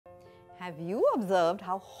Have you observed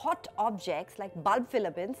how hot objects like bulb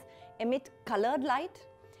filaments emit colored light?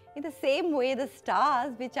 In the same way, the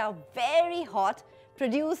stars, which are very hot,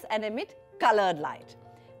 produce and emit colored light.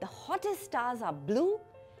 The hottest stars are blue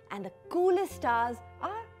and the coolest stars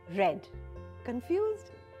are red.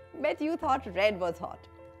 Confused? Bet you thought red was hot.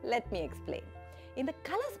 Let me explain. In the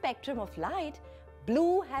color spectrum of light,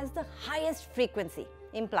 blue has the highest frequency,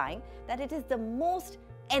 implying that it is the most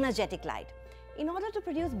energetic light. In order to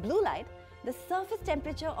produce blue light, the surface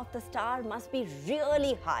temperature of the star must be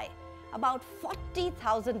really high, about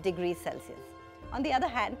 40,000 degrees Celsius. On the other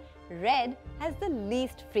hand, red has the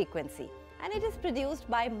least frequency and it is produced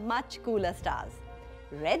by much cooler stars.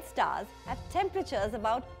 Red stars have temperatures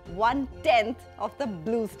about 1/10 of the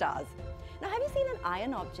blue stars. Now, have you seen an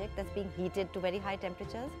iron object that's being heated to very high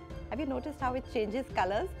temperatures? Have you noticed how it changes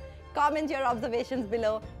colors? Comment your observations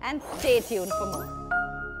below and stay tuned for more.